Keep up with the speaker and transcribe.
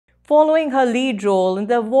Following her lead role in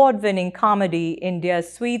the award-winning comedy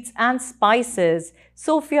India's Sweets and Spices,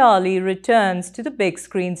 Sophia Ali returns to the big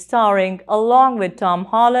screen starring along with Tom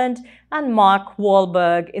Holland and Mark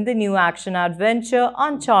Wahlberg in the new action-adventure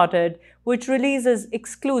Uncharted, which releases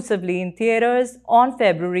exclusively in theaters on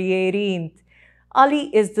February 18th. Ali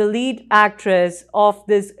is the lead actress of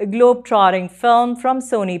this globe-trotting film from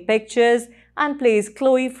Sony Pictures and plays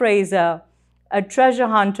Chloe Frazer, a treasure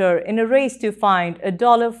hunter in a race to find a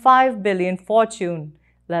 $5 billion fortune.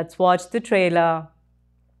 Let's watch the trailer.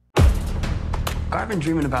 I've been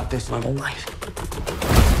dreaming about this my whole life.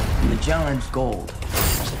 Magellan's gold.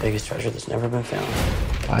 It's the biggest treasure that's never been found.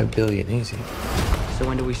 5 billion, easy. So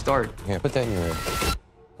when do we start? Yeah, put that in your ear.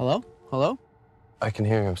 Hello? Hello? I can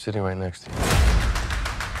hear you. I'm sitting right next to you.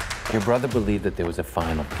 Your brother believed that there was a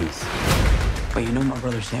final piece. Wait, you know my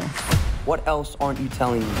brother Sam? What else aren't you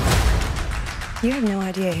telling me? You have no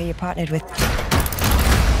idea who you're partnered with.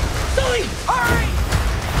 Sully! Hurry!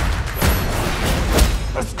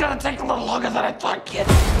 It's gonna take a little longer than I thought, kid.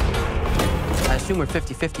 I assume we're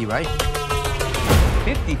 50-50, right?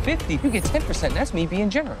 50-50? You get 10%. That's me being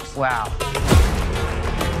generous. Wow.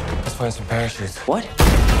 Let's find some parachutes. What?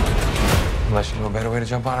 Unless you know a better way to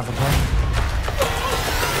jump out of a plane.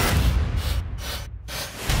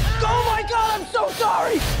 Oh my God, I'm so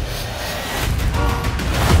sorry!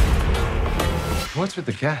 What's with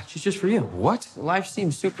the cat? She's just for you. What? Life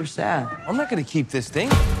seems super sad. I'm not gonna keep this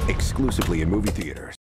thing. Exclusively in movie theaters.